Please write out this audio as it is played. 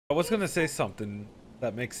I was gonna say something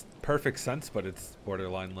that makes perfect sense, but it's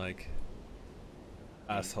borderline like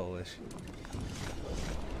asshole-ish.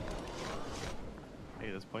 Hey,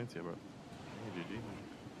 there's planes here, bro.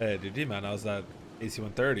 Hey, GG, man. I was at AC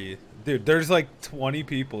 130. Dude, there's like 20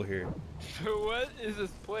 people here. What is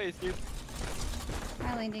this place, dude?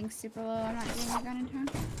 My landing's super low. I'm not getting my gun in time.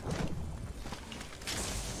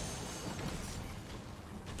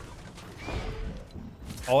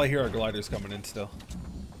 All I hear are gliders coming in still.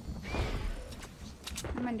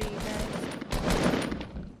 I'm under you guys.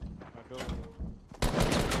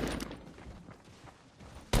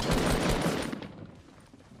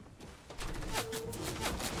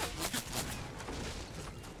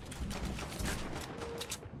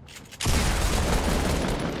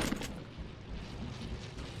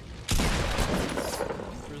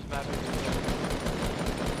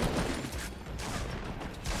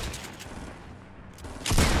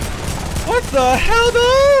 What the hell,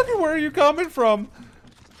 dog? Where are you coming from?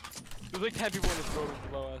 There's like 10 people in this building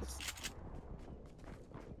below us.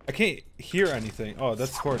 I can't hear anything. Oh,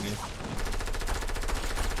 that's Courtney.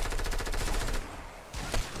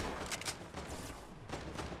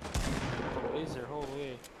 Laser,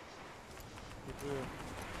 holy.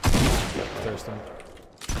 Thurston.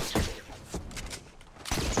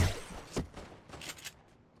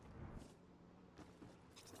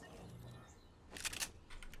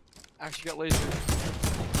 Actually got laser.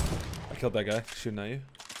 I killed that guy shooting at you.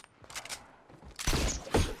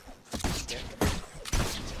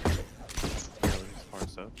 Far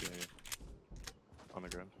south, yeah. On the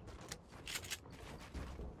ground.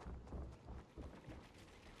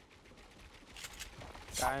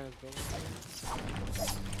 Guy in his building.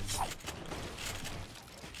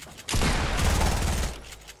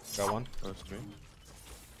 Got one. Close to me.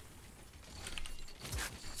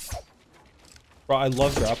 Bro, I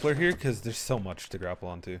love grappler here because there's so much to grapple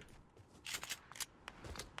onto.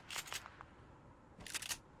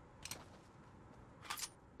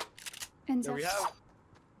 And There we have.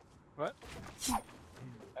 What?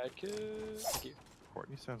 Bad kid. Thank you.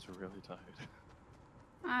 Courtney sounds really tired.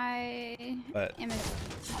 I But am.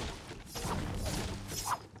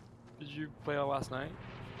 Did you play all last night?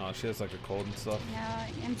 oh, she has like a cold and stuff.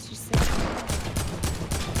 No, I'm just sick.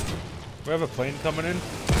 We have a plane coming in.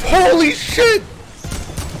 Holy shit!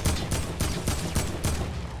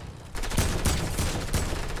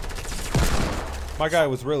 My guy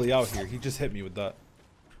was really out here. He just hit me with that.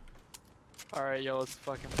 Alright, yo, let's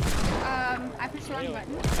fucking. I pushed the wrong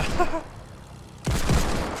button.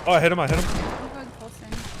 Oh, I hit him. I hit him. I'm going full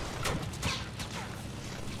send.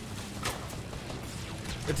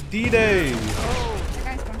 It's D-Day. Oh! That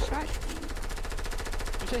guy's one shot.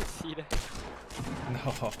 You say see that?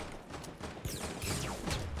 No.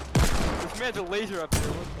 This man's a laser up here.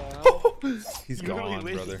 What the hell? He's You literally gone,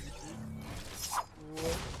 laser- brother.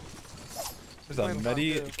 What? There's a Playing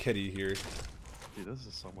Medi fun, too. kitty here. Dude, this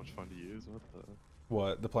is so much fun to use. What the?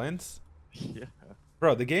 What, the planes? Yeah.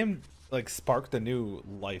 Bro, the game like sparked a new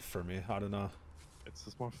life for me. I don't know. It's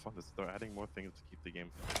just more fun. They're adding more things to keep the game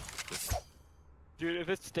fun. Dude, if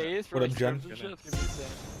it stays for What like up, Jen? scrims and shit, it's gonna be insane.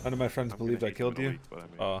 None of my friends I'm believed gonna I hate you in killed a you. week, but I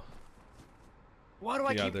mean- Oh, Why do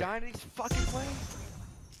I Yeah, keep they're- dying to these fucking planes?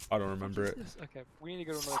 I don't remember it. Okay, we need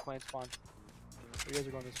to go to another plane spawn. You guys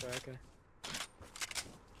are going this way, okay.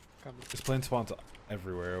 Come. There's plane spawns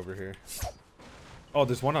everywhere over here. Oh,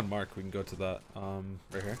 there's one on Mark. We can go to that.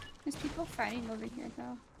 Right here. There's people fighting over here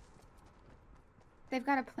though. They've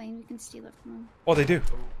got a plane. We can steal it from them. Oh, they do.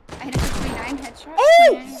 I hit a 29 headshot. Oh!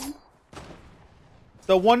 29.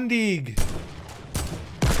 The one dig. Oh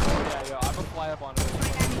yeah, yo, I'm gonna fly up on it.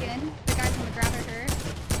 29 again. The guys on the ground are hurt.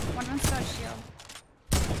 One of them's got a shield.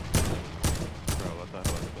 Bro, let that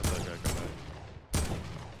guy come back.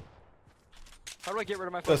 How do I get rid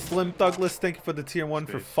of my The fucking Slim Douglas, thank you for the tier 1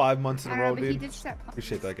 for 5 months in I a don't know, row, but he dude. ditched that plane.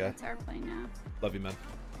 Appreciate that guy. That's our plane now. Love you, man.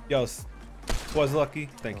 Yo, was lucky.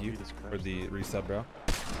 Thank Oh, you he just for crashed. the resub, bro.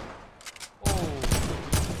 Oh.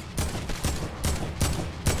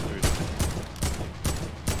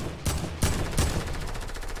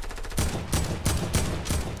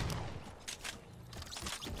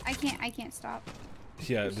 I can't stop.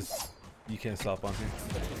 Yeah, just you can't stop on here.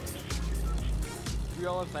 Do we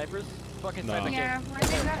all have snipers? Fucking No. sniper Yeah, kid. where'd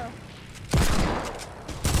they go?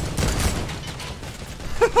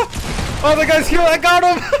 Oh, the guy's here! I got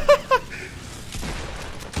him!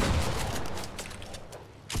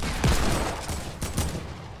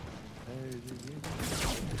 I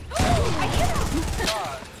hit him!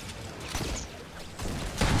 God.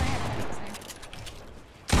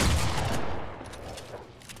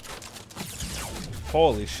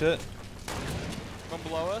 Holy shit. One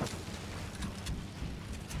below us.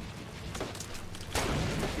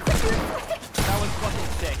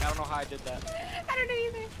 why I did that. I don't know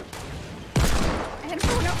either. I had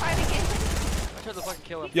 405 again. I tried to fucking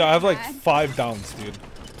kill him. Yeah, I have like Bad. 5 downs, dude.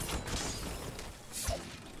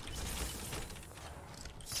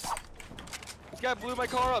 This guy blew my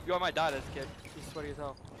car up. Yo, I might die to this kid. He's sweaty as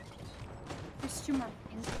hell. There's 2 more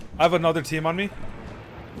planes. I have another team on me.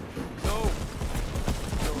 No.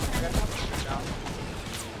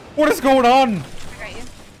 What is going on? I got you.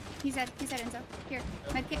 He's at Enzo. Here.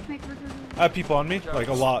 Medkit. I have people on me, like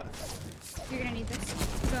a lot. You're gonna need this.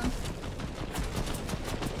 Boom.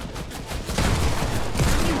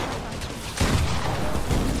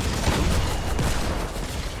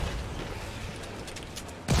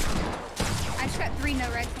 I just got 3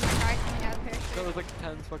 no reds from my car coming out of the parachute. There's like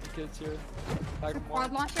 10 fucking kids here. Back The in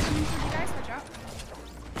quad one. launcher coming towards you guys. Watch out.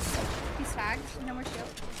 He's tagged. No more shield.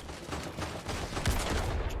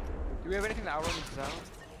 Do we have anything to outrun these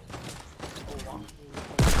zones? Oh, wow.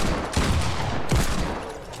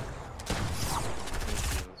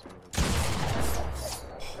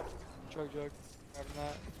 Jug. Grabbing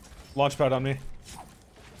that. Launchpad on me.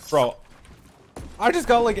 Bro. I just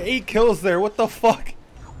got like 8 kills there. What the fuck?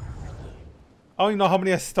 I don't even know how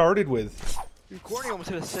many I started with. Dude, Courtney almost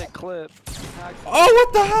hit a sick clip. Oh,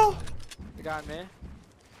 what the hell? The guy, man.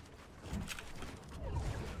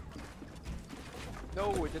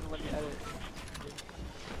 No, it didn't let me edit.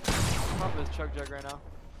 I'm on this chug jug right now.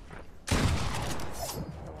 I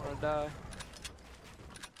don't wanna die.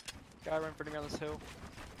 Guy right in front of me on this hill.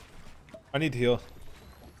 I need to heal.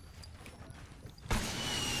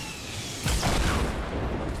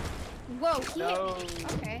 Whoa, he No. hit me.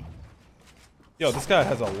 Okay. Yo, this guy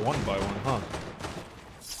has a 1x1, huh?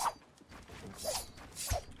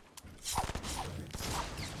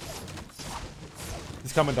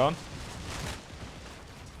 He's coming down.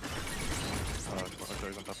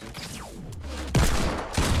 There's on top of you.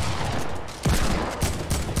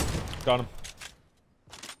 Got him.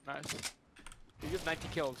 Nice. You have 90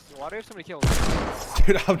 kills. Why do you have so many kills?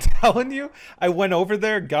 Dude, I'm telling you, I went over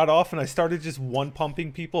there, got off, and I started just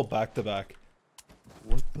one-pumping people back to back.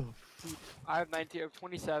 What the Dude, I have 90, I have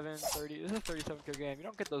 27, 30. This is a 37 kill game. You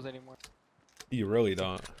don't get those anymore. You really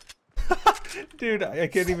don't. Dude, I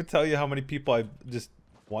can't even tell you how many people I just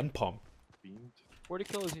one-pump. beamed? 40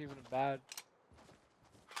 kills isn't even bad.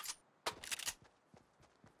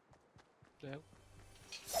 The hell?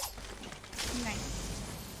 Nice.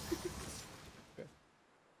 Okay.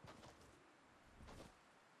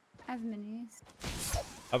 I have minis. I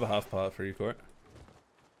have a half pot for you, Court.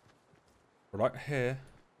 Right here.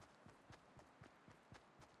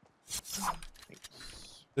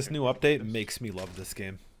 Thanks. This new update makes me love this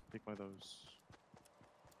game. Take one of those.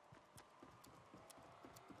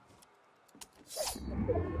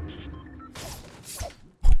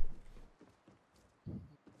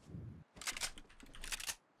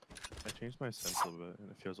 I changed my sense a little bit and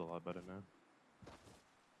it feels a lot better now.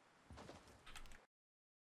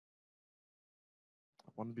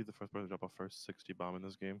 I want to be the first person to drop a first 60 bomb in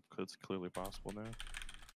this game because it's clearly possible now.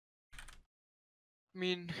 I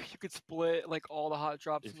mean, you could split like all the hot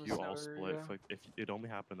drops If in the you snow all split, area. like, if it only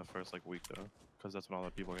happened in the first like week though, because that's when all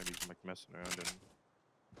the people are gonna be like messing around and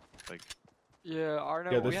like Yeah, our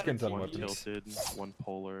Yeah, we this had a skin's on team one weapons. meeting. tilted, one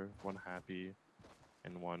polar, one happy,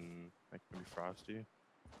 and one like maybe frosty.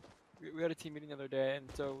 We had a team meeting the other day, and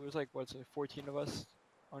so it was like what's it, 14 of us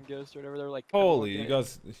on Ghost or whatever. They're like Holy, everyone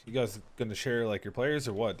you guys gonna share like your players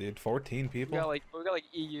or what, dude? 14 we people? got like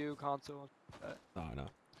EU console. No, I know.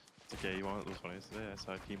 It's okay, you want what was funny today? I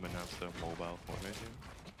saw a team announce a mobile Fortnite game.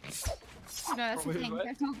 No, that's the Wait, thing. what?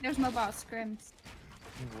 There's mobile scrims.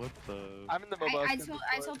 What the? I'm in the mobile. I scene told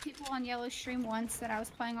Discord. people on Yellow stream once that I was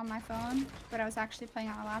playing on my phone, but I was actually playing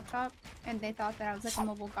on a laptop, and they thought that I was like a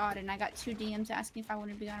mobile god, and I got 2 DMs asking if I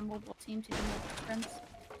wanted to be on a mobile team to do mobile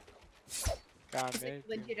scrims. God, It's man.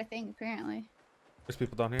 like legit a thing, apparently. There's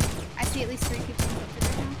people down here. I see at least 3 people in the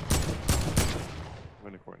right now. I'm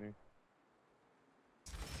going to Courtney.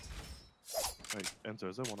 Wait, Enzo,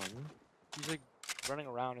 is there one on you? He's like running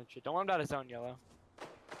around and shit. Don't let him out of zone, Yellow. I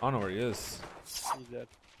don't know where he is. He's dead.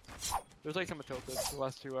 There's like some tilted. The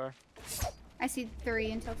last 2 are. I see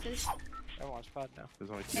 3 in tilted. I watch pod now. There's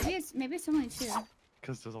only two. Maybe it's only 2.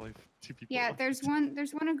 Because there's only 2 people. Yeah, left. there's one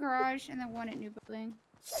in garage and then one at new building.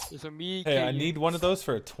 There's a me. Hey, I KU. need one of those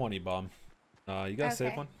for a 20 bomb. You guys save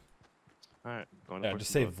Okay. one? Alright, going to Yeah, push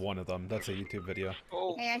just them save one of them. That's a YouTube video.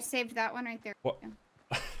 Oh. Hey, I saved that one right there. What? too.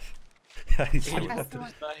 he, didn't That's have the to,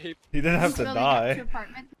 one. You he didn't have to Building up die. to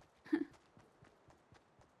apartment.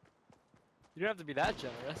 don't have to be that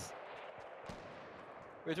generous.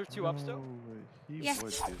 Wait, there's 2 up still? No, he Yeah.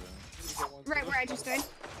 would do that. You get one Right still. where I just stood.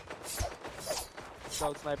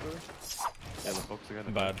 Scout sniper. Yeah, the folks again.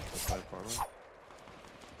 I'm bad. Part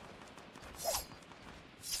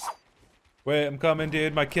Wait, I'm coming,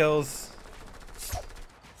 dude. My kills.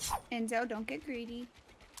 Enzo, don't get greedy.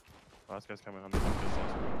 last guy's coming on the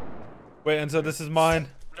Wait, Enzo, this is mine.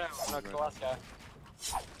 No, the last guy.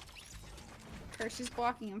 Curse is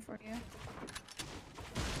blocking him for you.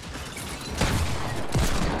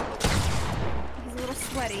 He's a little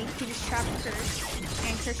sweaty. He just trapped Curse,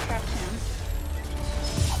 and Curse trapped him.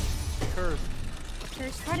 Curse.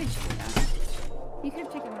 Curse, how did you do that? You could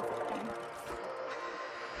have taken him.